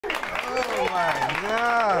my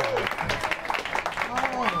God.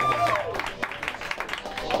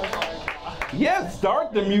 Yes,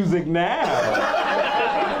 start the music now.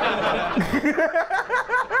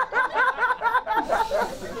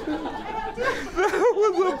 That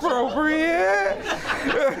was appropriate.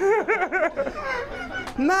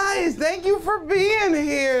 Nice. Thank you for being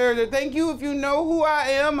here. Thank you if you know who I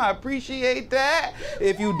am. I appreciate that.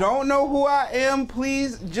 If you don't know who I am,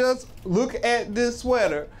 please just look at this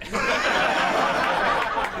sweater.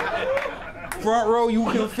 Front row, you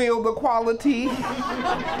can feel the quality.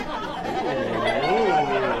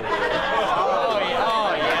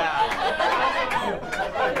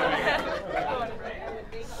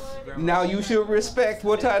 Now you should respect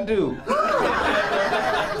what I do.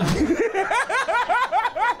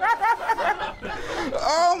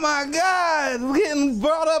 Oh my God, I'm getting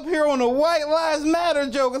brought up here on a White Lives Matter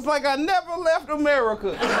joke. It's like I never left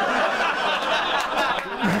America.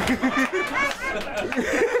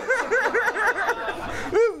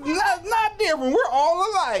 It's not different, we're all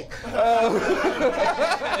alike.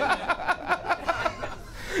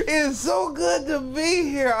 It's so good to be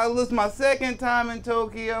here. This is my second time in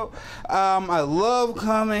Tokyo. I love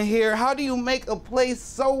coming here. How do you make a place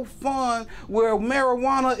so fun where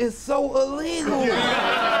marijuana is so illegal?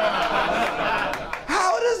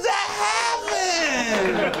 How does that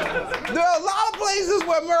happen? There are a lot of places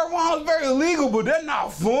where marijuana is very illegal, but they're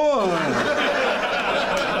not fun.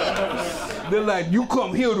 They're like, you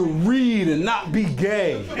come here to read and not be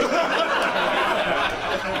gay.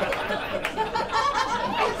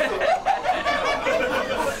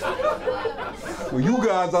 Well, you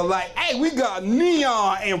guys are like, hey, we got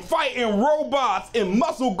neon and fighting robots and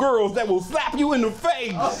muscle girls that will slap you in the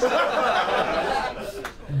face.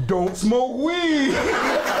 Don't smoke weed.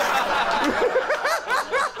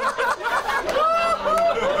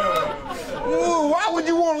 Ooh, why would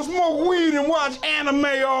you want to smoke weed and watch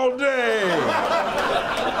anime all day?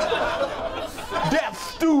 That's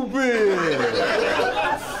stupid.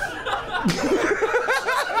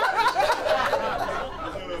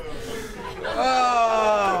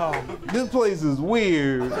 Oh, this place is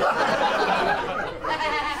weird.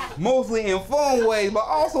 Mostly in fun ways, but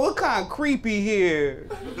also it's kind of creepy here.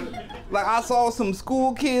 Like I saw some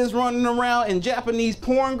school kids running around in Japanese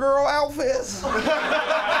porn girl outfits.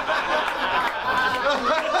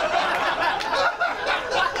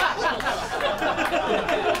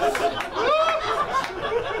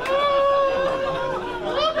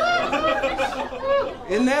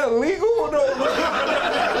 Isn't that illegal?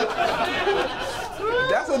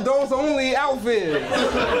 That's adults only outfit.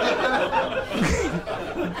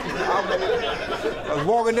 I was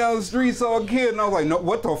walking down the street, saw a kid, and I was like, no,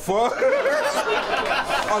 what the fuck?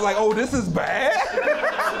 I was like, oh, this is bad?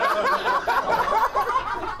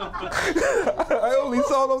 I only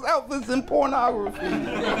saw those outfits in pornography.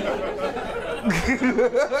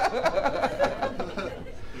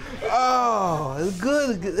 Oh, it's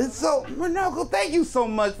good. It's so, Renoko, thank you so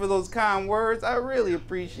much for those kind words. I really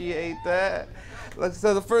appreciate that. Like I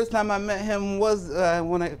said, the first time I met him was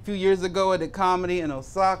a few years ago at a comedy in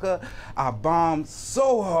Osaka. I bombed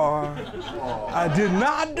so hard. I did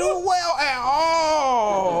not do well at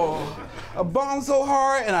all. I bombed so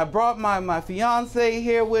hard, and I brought my fiance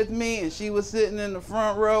here with me, and she was sitting in the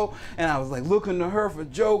front row, and I was like looking to her for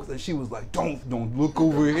jokes, and she was like, don't look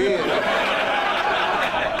over here.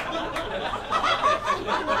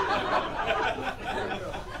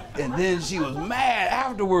 And then she was mad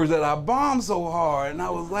afterwards that I bombed so hard. And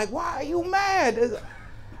I was like, why are you mad?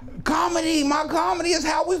 Comedy, my comedy is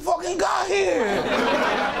how we fucking got here.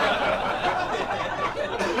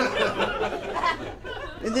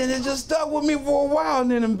 And then it just stuck with me for a while.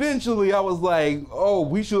 And then eventually I was like, oh,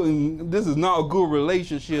 this is not a good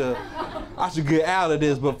relationship. I should get out of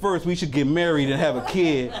this, but first we should get married and have a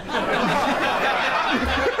kid.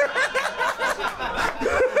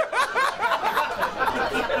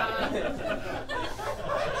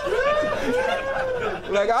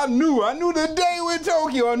 Like I knew the day with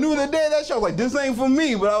Tokyo. I knew the day that show. I was like, this ain't for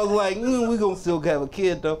me. But I was like, we gonna still have a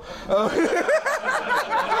kid though.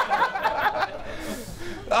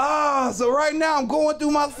 So right now I'm going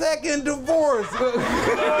through my second divorce.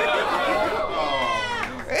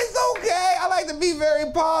 It's okay. I like to be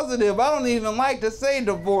very positive. I don't even like to say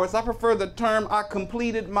divorce. I prefer the term I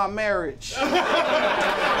completed my marriage.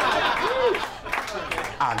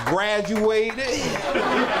 I graduated.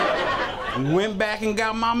 Went back and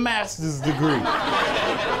got my master's degree.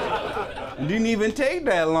 Didn't even take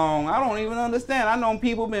that long. I don't even understand. I know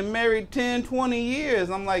people been married 10, 20 years.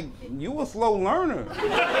 I'm like, you a slow learner.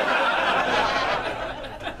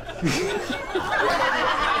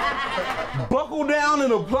 Buck buckle down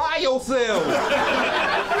and apply yourself.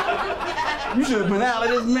 You should have been out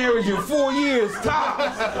of this marriage in 4 years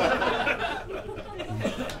tops.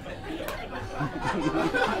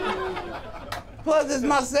 Plus, it's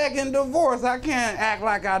my second divorce. I can't act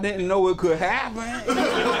like I didn't know it could happen.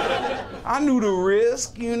 I knew the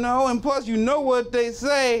risk, you know, and plus, you know what they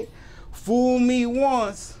say, fool me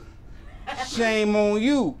once, shame on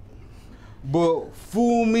you. But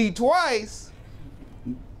fool me twice,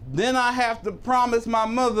 then I have to promise my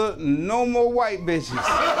mother no more white bitches.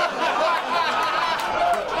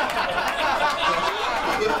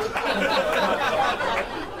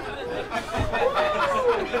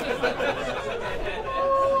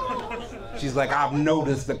 She's like, I've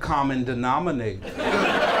noticed the common denominator.